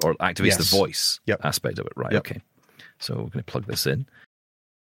 right? Or activates the voice aspect of it, right? Yep. Okay. So we're going to plug this in.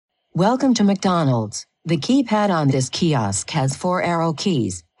 Welcome to McDonald's. The keypad on this kiosk has 4 arrow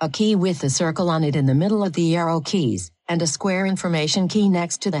keys, a key with a circle on it in the middle of the arrow keys, and a square information key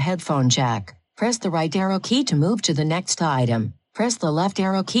next to the headphone jack. Press the right arrow key to move to the next item. Press the left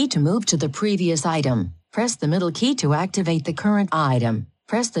arrow key to move to the previous item. Press the middle key to activate the current item.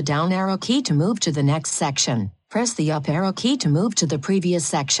 Press the down arrow key to move to the next section. Press the up arrow key to move to the previous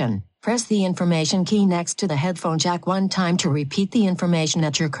section. Press the information key next to the headphone jack 1 time to repeat the information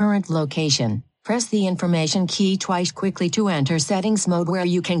at your current location. Press the information key twice quickly to enter settings mode, where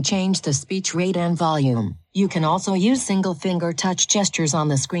you can change the speech rate and volume. You can also use single finger touch gestures on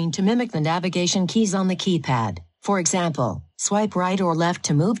the screen to mimic the navigation keys on the keypad. For example, swipe right or left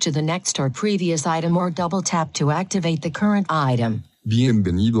to move to the next or previous item, or double tap to activate the current item.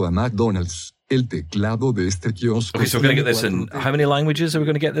 Bienvenido a McDonald's. El teclado de este kiosco. Okay, so we're going to get this in. How many languages are we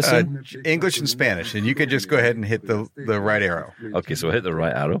going to get this in? English and Spanish, and you can just go ahead and hit the right arrow. Okay, so hit the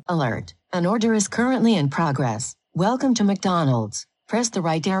right arrow. Alert. An order is currently in progress. Welcome to McDonald's. Press the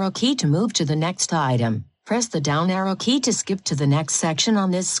right arrow key to move to the next item. Press the down arrow key to skip to the next section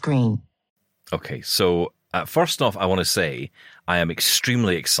on this screen. Okay, so first off, I want to say I am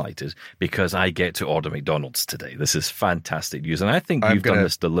extremely excited because I get to order McDonald's today. This is fantastic news, and I think you've done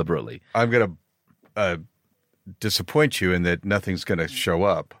this deliberately. I'm going to disappoint you in that nothing's going to show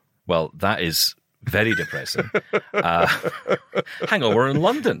up. Well, that is very depressing. Hang on, we're in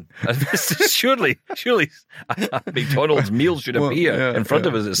London. surely a McDonald's meal should appear in front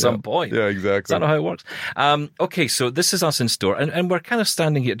of us at some point. Yeah, exactly. Is that not how it works? Okay, so this is us in store, and we're kind of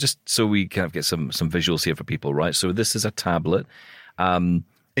standing here just so we kind of get some visuals here for people, right? So this is a tablet. And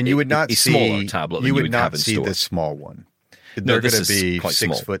you would not see smaller tablet. You would would not not see the small one. No, They're going to be quite 6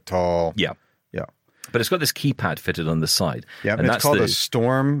 small. foot tall. Yeah. Yeah. But it's got this keypad fitted on the side. Yeah, and it's called a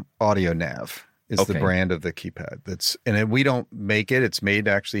Storm Audio Nav. Is the brand of the keypad. And we don't make it. It's made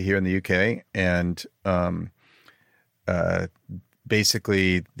actually here in the UK. And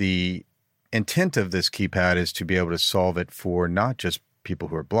basically the intent of this keypad is to be able to solve it for not just people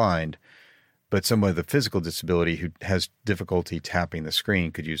who are blind, but someone with a physical disability who has difficulty tapping the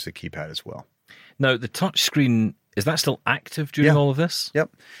screen could use the keypad as well. Now, the touch screen, is that still active during all of this?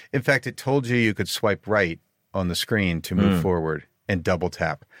 Yep. In fact, it told you could swipe right on the screen to move forward and double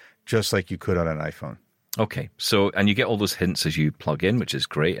tap, just like you could on an iPhone. Okay. So, and you get all those hints as you plug in, which is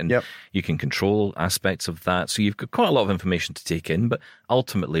great. And you can control aspects of that. So you've got quite a lot of information to take in, but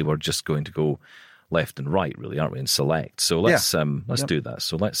ultimately we're just going to go left and right, really, aren't we, and select. So let's do that.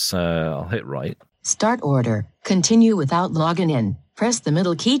 So I'll hit right. Start order. Continue without logging in. Press the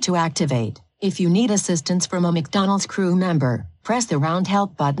middle key to activate. If you need assistance from a McDonald's crew member, press the round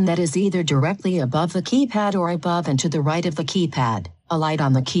help button that is either directly above the keypad or above and to the right of the keypad. A light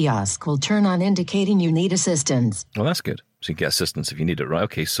on the kiosk will turn on, indicating you need assistance. Well, that's good. So you can get assistance if you need it, right?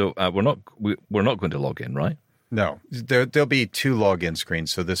 Okay, so we're not going to log in, right? No, there'll be 2 login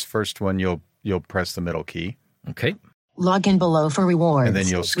screens. So this first one, you'll press the middle key. Okay. Log in below for rewards. And then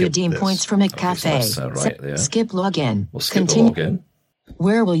you'll skip redeem this. Points from McCafe. So that's, right there. Skip login. We'll skip Continue. the login.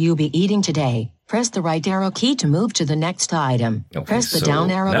 Where will you be eating today? Press the right arrow key to move to the next item. Okay, Press the so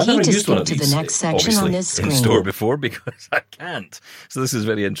down arrow I've key never to used one skip of to the these, next section on this in screen. store before because I can't. So this is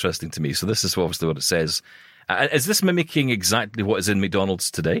very interesting to me. So this is obviously what it says. Is this mimicking exactly what is in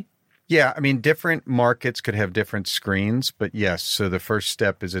McDonald's today? Yeah, I mean, different markets could have different screens, but yes. So the first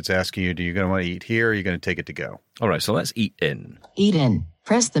step is it's asking you, do you going to want to eat here or are you going to take it to go? All right, so let's eat in. Eat in.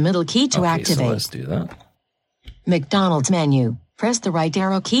 Press the middle key to activate. So let's do that. McDonald's menu. Press the right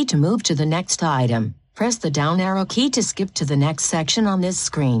arrow key to move to the next item. Press the down arrow key to skip to the next section on this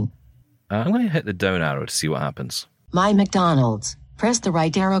screen. I'm going to hit the down arrow to see what happens. My McDonald's. Press the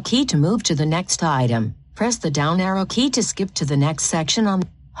right arrow key to move to the next item. Press the down arrow key to skip to the next section on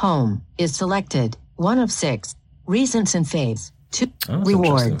Home is selected. 1 of 6. Recents and faves. 2.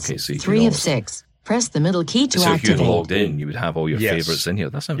 Rewards. Okay, so 3 of 6. Press the middle key to activate. So if you logged in, you would have all your favorites in here.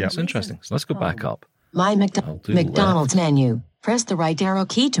 That's interesting. So let's go back up. My McDonald's menu. Press the right arrow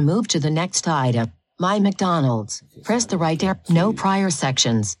key to move to the next item. My McDonald's. Press the right arrow. No prior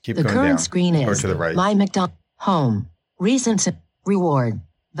sections. Keep the going current down. screen is Or to the right. My McDonald's. Home. Recents. Reward.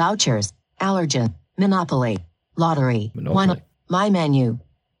 Vouchers. Allergen. Monopoly. Lottery. Monopoly. 1. My menu.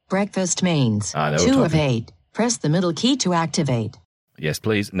 Breakfast mains. Now we're 2 of talking. 8. Press the middle key to activate. Yes,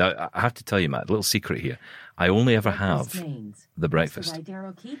 please. Now, I have to tell you, Matt, a little secret here. I only ever have the breakfast.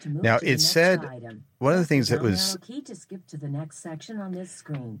 Now, it said, one of the things that was,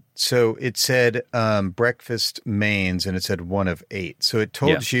 so it said breakfast mains, and it said 1 of 8. So it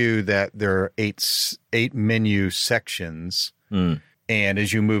told you that there are eight menu sections, and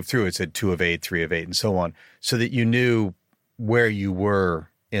as you move through, it said 2 of 8, 3 of 8, and so on, so that you knew where you were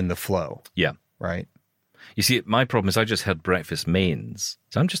in the flow. Yeah. Right? You see, my problem is I just had breakfast mains.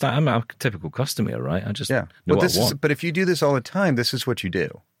 So I'm a typical customer, right? I just know what I want. But if you do this all the time, this is what you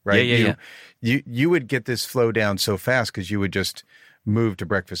do, right? Yeah. You would get this flow down so fast because you would just move to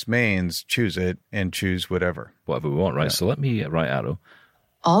breakfast mains, choose it, and choose whatever. Whatever we want, right? Yeah. So let me right arrow.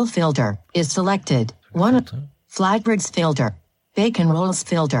 All filter is selected. 1 flatbreads filter. Bacon rolls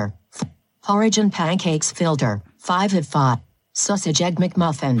filter. Porridge and pancakes filter. 5 of 5. Sausage egg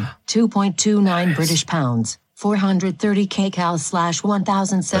McMuffin, 2.29 British pounds, 430 kcal /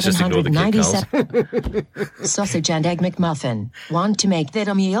 1,797. Sausage and egg McMuffin. Want to make that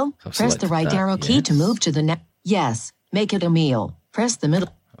a meal? Press the right arrow key to move to the next. Yes, make it a meal. Press the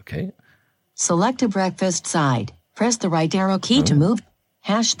middle. Okay. Select a breakfast side. Press the right arrow key to move.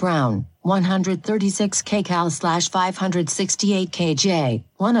 Hash brown, 136 kcal / 568 kj,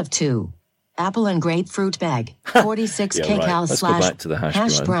 1 of 2. Apple and grapefruit bag, 46 kcal Let's go back to the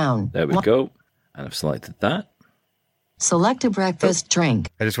hash brown. There we go. And I've selected that. Select a breakfast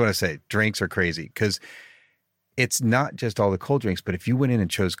drink. I just want to say, drinks are crazy because it's not just all the cold drinks, but if you went in and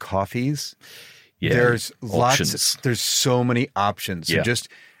chose coffees, there's options. There's so many options. So Yeah. just,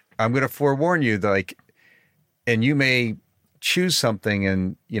 I'm going to forewarn you, and you may choose something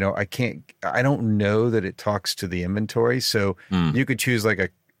and, I don't know that it talks to the inventory. So you could choose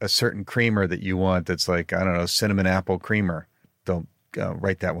like a certain creamer that you want that's like, I don't know, cinnamon apple creamer. Don't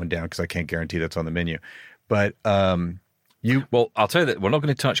write that one down because I can't guarantee that's on the menu. But Well, I'll tell you that we're not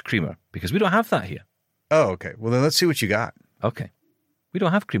going to touch creamer because we don't have that here. Oh, okay. Well, then let's see what you got. Okay. We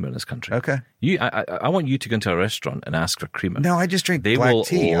don't have creamer in this country. Okay. I want you to go into a restaurant and ask for creamer. No, I just drink they black will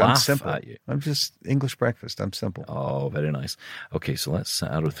tea. Laugh I'm simple. at you. I'm just English breakfast. I'm simple. Oh, very nice. Okay, so let's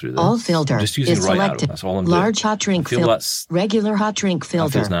arrow through this. All filter I'm just using is right selected. arrow. That's all I'm Large doing. hot drink I feel filter. that's- Regular hot drink That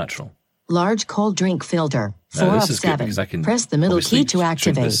filter. feels natural. Large cold drink filter. 4 Now, of this is good 7. because I can Press the middle obviously key to shrink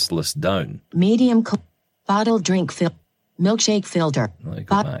activate. this list down. Medium bottled drink filter. Milkshake filter. Let me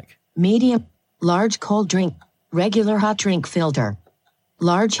go back. Medium. Large cold drink. Regular hot drink filter.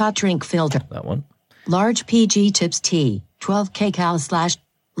 Large hot drink filter. That one. Large PG tips tea. 12 kcal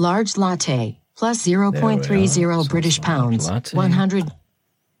 / large latte. Plus There we are. 0.30 So British it's a pounds. latte. 100.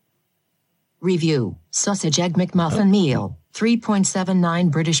 Review. Sausage egg McMuffin meal.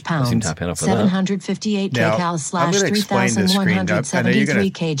 3.79 British pounds. seem happy enough with that. 758 Now, kcal I'm going to / explain this screen. I know you're 3,173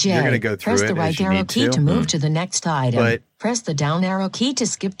 gonna- kj. you're gonna go through Press it the as right you arrow need key to. to move to the next item. But Press the down arrow key to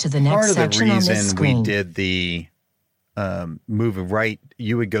skip to the part next of the section on this reason screen. we did the move right,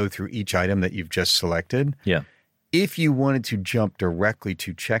 you would go through each item that you've just selected. Yeah. If you wanted to jump directly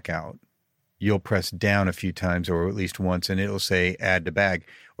to checkout, you'll press down a few times or at least once, and it'll say add to bag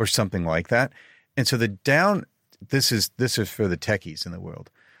or something like that. And so the down, this is for the techies in the world.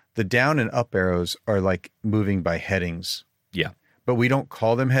 The down and up arrows are like moving by headings. Yeah. But we don't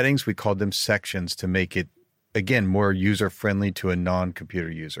call them headings. We call them sections to make it, again, more user-friendly to a non-computer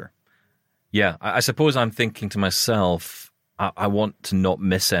user. Yeah. I suppose I'm thinking to myself, I want to not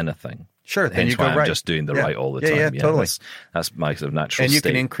miss anything. Sure, then Hence you go why I'm right. just doing the Yeah. right all the Yeah, time. yeah, totally. That's my sort of natural And you state.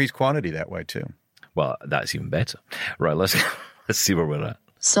 can increase quantity that way too. Well, that's even better. Right, let's see where we're at.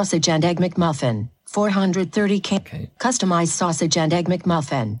 Sausage and egg McMuffin. 430 k. Okay. Customized sausage and egg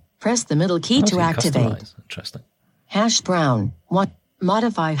McMuffin. Press the middle key Oh, so to you activate. customize. Interesting. Hash brown. 1.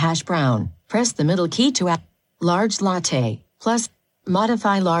 Modify hash brown. Press the middle key to large latte. Plus,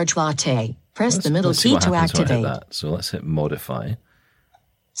 modify large latte. Press the middle let's see key what to happens when I hit activate. that. So let's hit modify.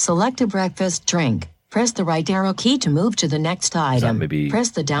 Select a breakfast drink. Press the right arrow key to move to the next item. maybe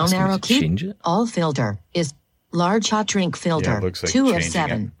Press the down asking me arrow to key. change it? All filter is large hot drink filter. Yeah, it looks like 2 of changing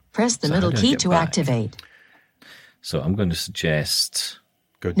 7. it. Press the So how middle do I key get to back? activate. So I'm going to suggest...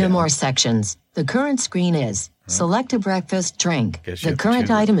 Go No down. more sections. The current screen is select a breakfast drink. Guess you The have to current choose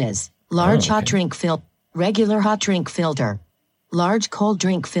it. item is large hot okay. drink regular hot drink filter, large cold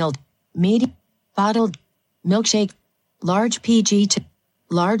drink filter, medium bottled milkshake, large PG,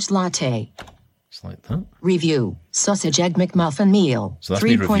 large latte. It's like that. Review sausage egg McMuffin meal, So that's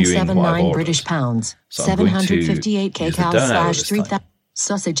me reviewing what I've 3.79 ordered. British pounds, So I'm going to 758 use the kcal down arrow slash this 3000. time.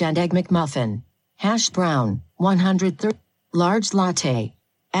 Sausage and egg McMuffin, hash brown, 130, large latte.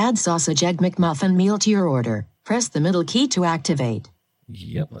 Add sausage egg McMuffin meal to your order. Press the middle key to activate.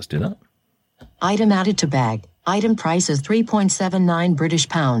 Yep, let's do that. Item added to bag. Item price is 3.79 British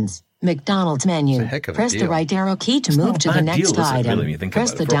pounds. McDonald's menu. It's a heck of a Press the deal. right arrow key to It's move not a to the bad next deal, is it, item. really, when you think Press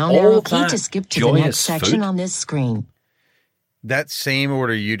about the it? For down all arrow key that to skip to the next joyous section food? on this screen. That same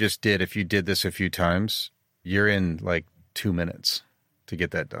order you just did, if you did this a few times, you're in like 2 minutes to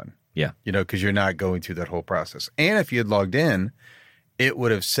get that done. Yeah. You know, because you're not going through that whole process. And if you had logged in, it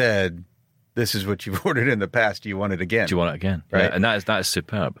would have said, this is what you've ordered in the past. Do you want it again? Do you want it again? Right. Yeah, and that is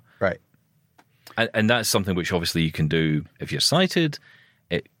superb. Right. And that's something which obviously you can do if you're sighted.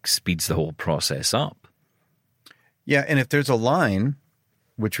 It speeds the whole process up. Yeah. And if there's a line,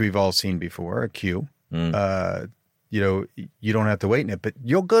 which we've all seen before, a queue, you know, you don't have to wait in it. But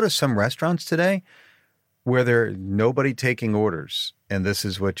you'll go to some restaurants today where there's nobody taking orders. And this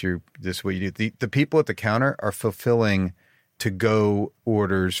is what you do. The people at the counter are fulfilling to-go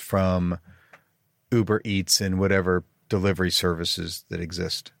orders from Uber Eats and whatever delivery services that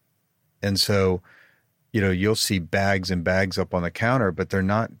exist. And so, you know, you'll see bags and bags up on the counter, but they're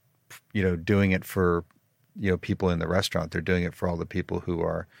not, you know, doing it for, you know, people in the restaurant. They're doing it for all the people who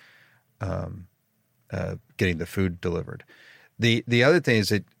are getting the food delivered. The other thing is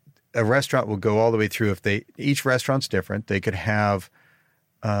that a restaurant will go all the way through. Each restaurant's different. They could have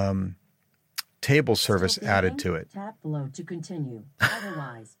table service added to it. Tap below to continue.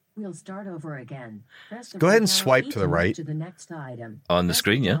 Otherwise, we'll start over again. Press the Go ahead and right arrow swipe key to the move right. To the next item. On the Press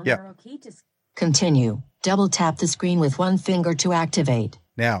screen, yeah? down Yeah. arrow key to continue. Double tap the screen with one finger to activate.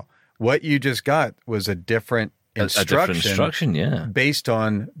 Now, what you just got was a different A different instruction, yeah. based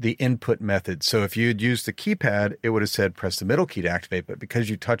on the input method. So if you'd used the keypad, it would have said press the middle key to activate. But because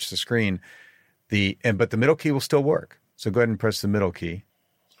you touched the screen, but the middle key will still work. So go ahead and press the middle key.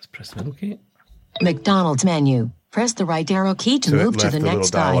 Let's press the middle key. McDonald's menu. Press the right arrow key to So it move to left the the little next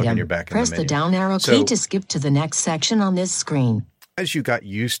dialogue and item. you're back in the Press the menu. down arrow So- key to skip to the next section on this screen. As you got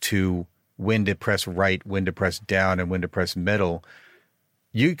used to when to press right, when to press down, and when to press middle,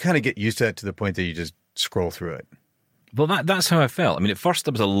 you kind of get used to that to the point that you just scroll through it. Well, that's how I felt. I mean, at first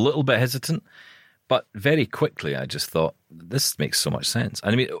I was a little bit hesitant, but very quickly I just thought, this makes so much sense.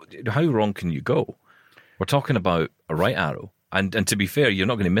 And I mean, how wrong can you go? We're talking about a right arrow. And to be fair, you're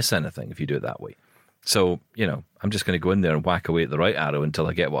not going to miss anything if you do it that way. So, you know, I'm just going to go in there and whack away at the right arrow until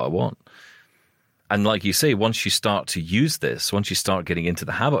I get what I want. And like you say, once you start to use this, once you start getting into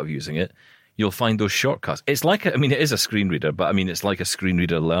the habit of using it, you'll find those shortcuts. It's like, it is a screen reader, but I mean, it's like a screen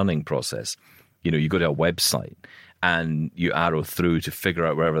reader learning process. You know, you go to a website and you arrow through to figure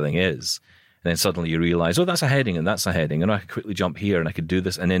out where everything is. And then suddenly you realize, oh, that's a heading and that's a heading. And I could quickly jump here and I could do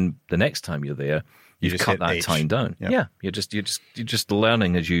this. And then the next time you're there, you've just cut hit that H. time down. Yep. Yeah. You're just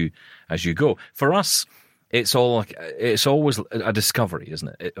learning as you go. For us, it's always a discovery,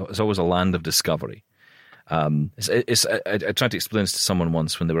 isn't it? It's always a land of discovery. I tried to explain this to someone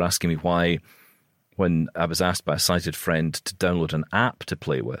once when they were asking me why, when I was asked by a sighted friend to download an app to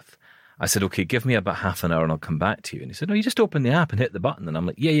play with, I said, okay, give me about half an hour and I'll come back to you. And he said, no, you just open the app and hit the button. And I'm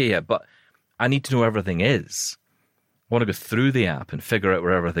like, yeah, but I need to know where everything is. I want to go through the app and figure out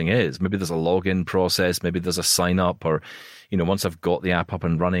where everything is. Maybe there's a login process, maybe there's a sign up, or, you know, once I've got the app up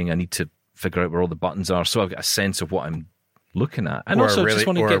and running, I need to figure out where all the buttons are so I've got a sense of what I'm looking at. And Or also a really, just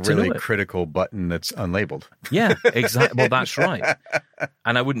want to or get a to really know it. critical button that's unlabeled. Yeah, exactly. Well, that's right.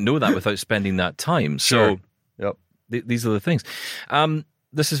 And I wouldn't know that without spending that time. So Yep. these are the things.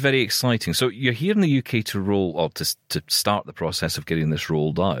 This is very exciting. So you're here in the UK to start the process of getting this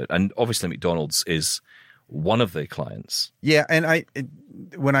rolled out. And obviously McDonald's is one of the clients. Yeah, and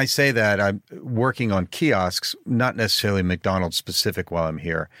when I say that, I'm working on kiosks, not necessarily McDonald's specific while I'm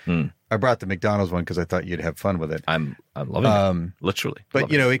here. I brought the McDonald's one because I thought you'd have fun with it. I'm loving it, literally. But,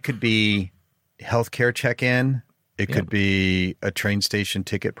 Loving you know, it could be healthcare check-in. It could be a train station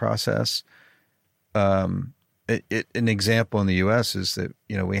ticket process. An example in the U.S. is that,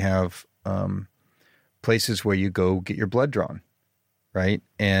 we have places where you go get your blood drawn, right?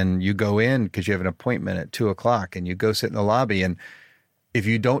 And you go in because you have an appointment at 2:00 and you go sit in the lobby. And if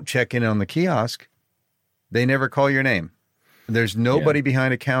you don't check in on the kiosk, they never call your name. There's nobody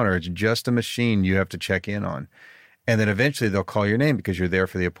behind a counter. It's just a machine you have to check in on. And then eventually they'll call your name because you're there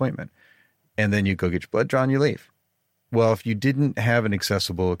for the appointment. And then you go get your blood drawn, you leave. Well, if you didn't have an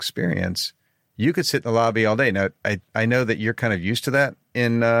accessible experience, you could sit in the lobby all day. Now, I know that you're kind of used to that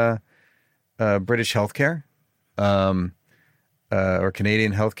in British healthcare or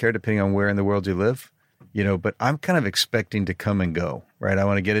Canadian healthcare, depending on where in the world you live. But I'm kind of expecting to come and go, right? I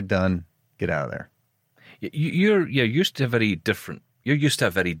want to get it done, get out of there. You're used to a very different. You're used to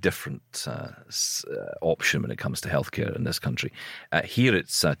a very different option when it comes to healthcare in this country. Here,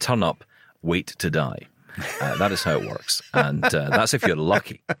 it's turn up, wait to die. That is how it works, and that's if you're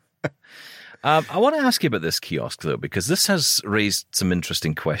lucky. I want to ask you about this kiosk, though, because this has raised some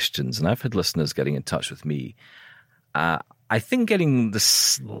interesting questions, and I've had listeners getting in touch with me. I think getting the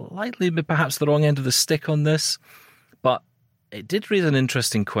slightly, perhaps the wrong end of the stick on this, but it did raise an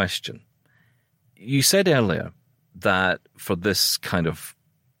interesting question. You said earlier that for this kind of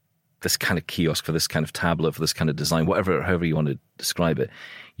kiosk, for this kind of tablet, for this kind of design, however you want to describe it,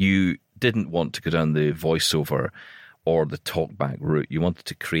 you didn't want to go down the voiceover or the talkback route. You wanted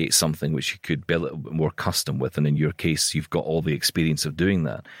to create something which you could be a little bit more custom with, and in your case, you've got all the experience of doing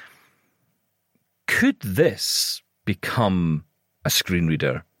that. Could this become a screen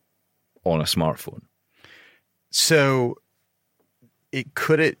reader on a smartphone? So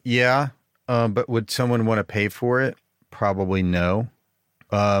yeah. But would someone want to pay for it? Probably no.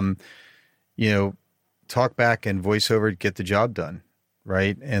 Talkback and voiceover get the job done,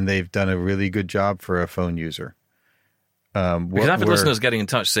 right? And they've done a really good job for a phone user. Because I've had listeners getting in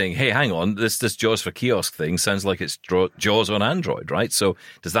touch saying, hey, hang on, this JAWS for kiosk thing sounds like it's JAWS on Android, right? So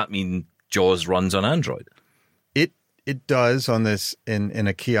does that mean JAWS runs on Android? It does on this in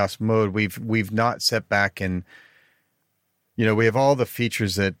a kiosk mode. We've not set back and we have all the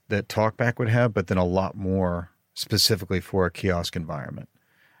features that TalkBack would have, but then a lot more specifically for a kiosk environment.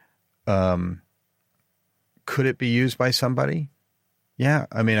 Could it be used by somebody? Yeah.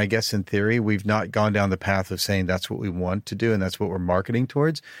 I mean, I guess in theory, we've not gone down the path of saying that's what we want to do and that's what we're marketing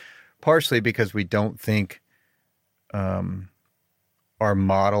towards, partially because we don't think our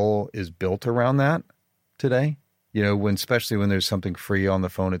model is built around that today, especially when there's something free on the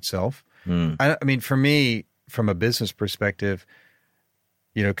phone itself. I mean, for me, from a business perspective,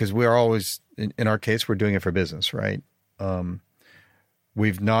 because we're always, in our case, we're doing it for business, right?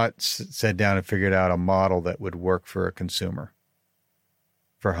 We've not sat down and figured out a model that would work for a consumer,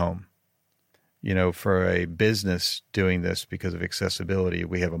 for home. For a business doing this because of accessibility,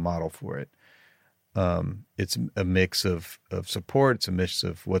 we have a model for it. It's a mix of support. It's a mix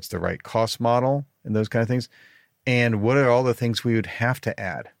of what's the right cost model and those kind of things. And what are all the things we would have to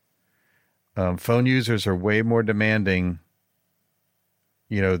add? Phone users are way more demanding,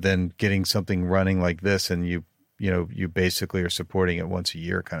 than getting something running like this, and you basically are supporting it once a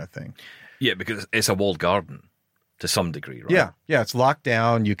year kind of thing. Yeah, because it's a walled garden to some degree, right? Yeah, it's locked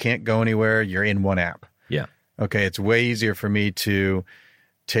down. You can't go anywhere. You're in one app. Yeah. Okay, it's way easier for me to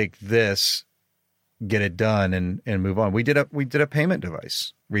take this, get it done, and move on. We did a payment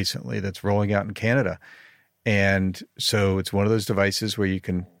device recently that's rolling out in Canada. And so it's one of those devices where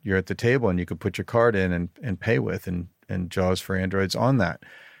you're at the table and you can put your card in and pay with, and JAWS for Android's on that.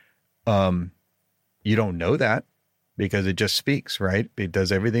 You don't know that because it just speaks, right? It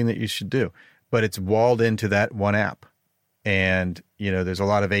does everything that you should do, but it's walled into that one app. And, there's a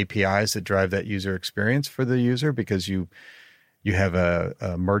lot of APIs that drive that user experience for the user because you have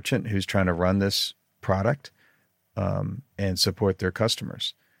a merchant who's trying to run this product and support their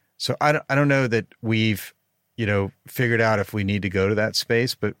customers. So I don't know that we've figured out if we need to go to that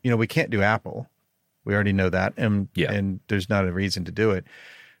space, but we can't do Apple. We already know that, and there's not a reason to do it.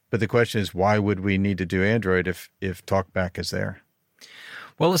 But the question is, why would we need to do Android if TalkBack is there?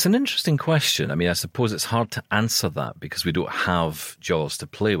 Well, it's an interesting question. I mean, I suppose it's hard to answer that because we don't have JAWS to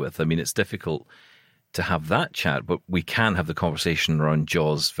play with. I mean, it's difficult to have that chat, but we can have the conversation around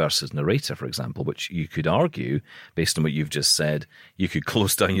JAWS versus Narrator, for example, which you could argue, based on what you've just said, you could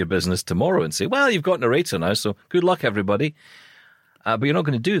close down your business tomorrow and say, well, you've got Narrator now, so good luck, everybody. But you're not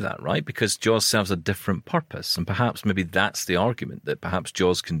going to do that, right? Because JAWS serves a different purpose. And perhaps maybe that's the argument, that perhaps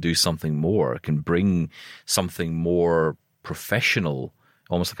JAWS can do something more, can bring something more professional,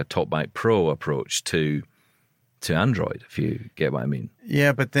 almost like a TalkBack Pro approach to to Android, if you get what I mean.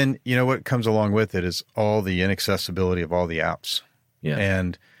 Yeah, but then, what comes along with it is all the inaccessibility of all the apps. Yeah.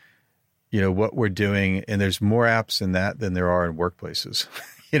 And, what we're doing, and there's more apps in that than there are in workplaces,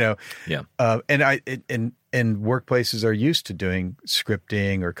 Yeah. And workplaces are used to doing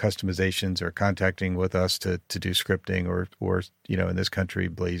scripting or customizations or contacting with us to do scripting or in this country,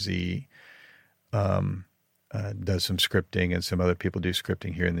 Blazy does some scripting and some other people do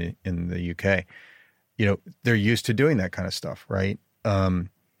scripting here in the UK. They're used to doing that kind of stuff, right?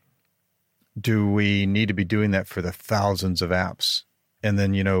 Do we need to be doing that for the thousands of apps? And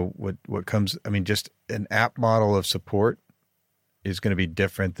then, what comes, just an app model of support is going to be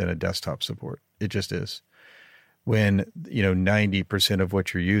different than a desktop support. It just is. When, 90% of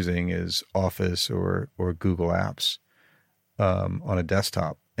what you're using is Office or Google Apps on a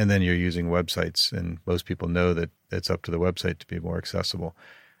desktop, and then you're using websites, and most people know that it's up to the website to be more accessible.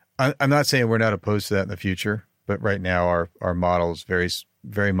 I'm not saying we're not opposed to that in the future, but right now our model is very,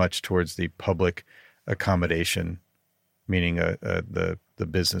 very much towards the public accommodation, meaning the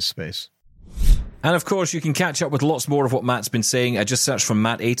business space. And of course, you can catch up with lots more of what Matt's been saying. I just searched for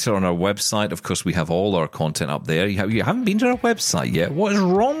Matt Ater on our website. Of course, we have all our content up there. You haven't been to our website yet. What is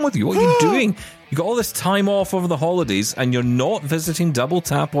wrong with you? What are you doing? You got all this time off over the holidays and you're not visiting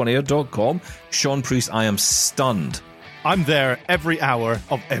doubletaponair.com? Sean Priest, I am stunned. I'm there every hour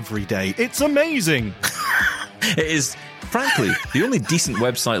of every day. It's amazing. It is, frankly, the only decent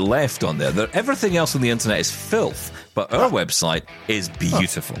website left on there. Everything else on the internet is filth, but our website is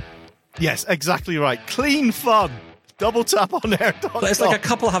beautiful. Yes, exactly right. Clean fun. Doubletaponair.com. It's like a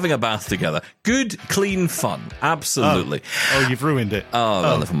couple having a bath together. Good, clean fun. Absolutely. Oh, you've ruined it. Oh,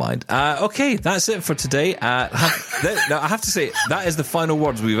 well, never mind. Okay, that's it for today. Now, I have to say, that is the final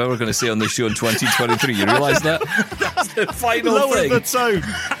words we've ever going to say on this show in 2023. You realise that? That's the final thing. Lower the tone.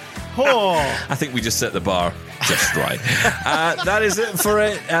 Oh. I think we just set the bar just right. That is it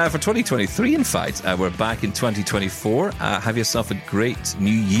for 2023, in fact. We're back in 2024. Have yourself a great new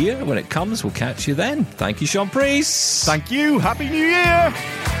year. When it comes, we'll catch you then. Thank you, Sean Priest. Thank you. Happy New Year.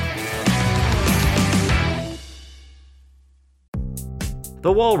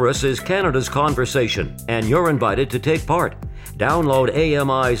 The Walrus is Canada's conversation, and you're invited to take part. Download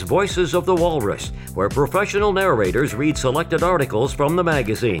AMI's Voices of the Walrus, where professional narrators read selected articles from the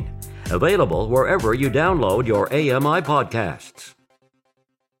magazine. Available wherever you download your AMI podcasts.